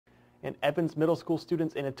And Evans Middle School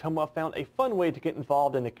students in Ottumwa found a fun way to get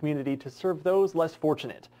involved in the community to serve those less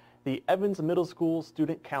fortunate. The Evans Middle School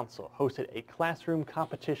Student Council hosted a classroom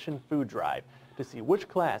competition food drive to see which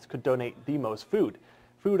class could donate the most food.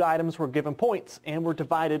 Food items were given points and were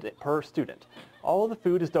divided per student. All of the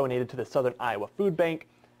food is donated to the Southern Iowa Food Bank.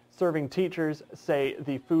 Serving teachers say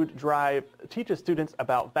the food drive teaches students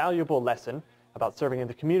about valuable lesson about serving in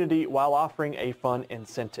the community while offering a fun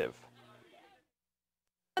incentive.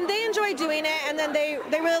 They enjoy doing it, and then they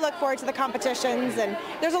really look forward to the competitions, and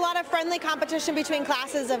there's a lot of friendly competition between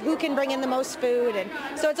classes of who can bring in the most food, and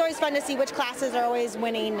so it's always fun to see which classes are always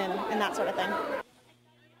winning and that sort of thing.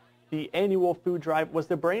 The annual food drive was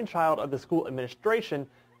the brainchild of the school administration,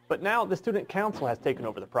 but now the student council has taken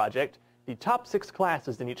over the project. The top 6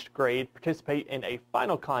 classes in each grade participate in a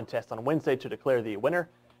final contest on Wednesday to declare the winner.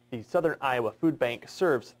 The Southern Iowa Food Bank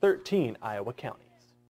serves 13 Iowa counties.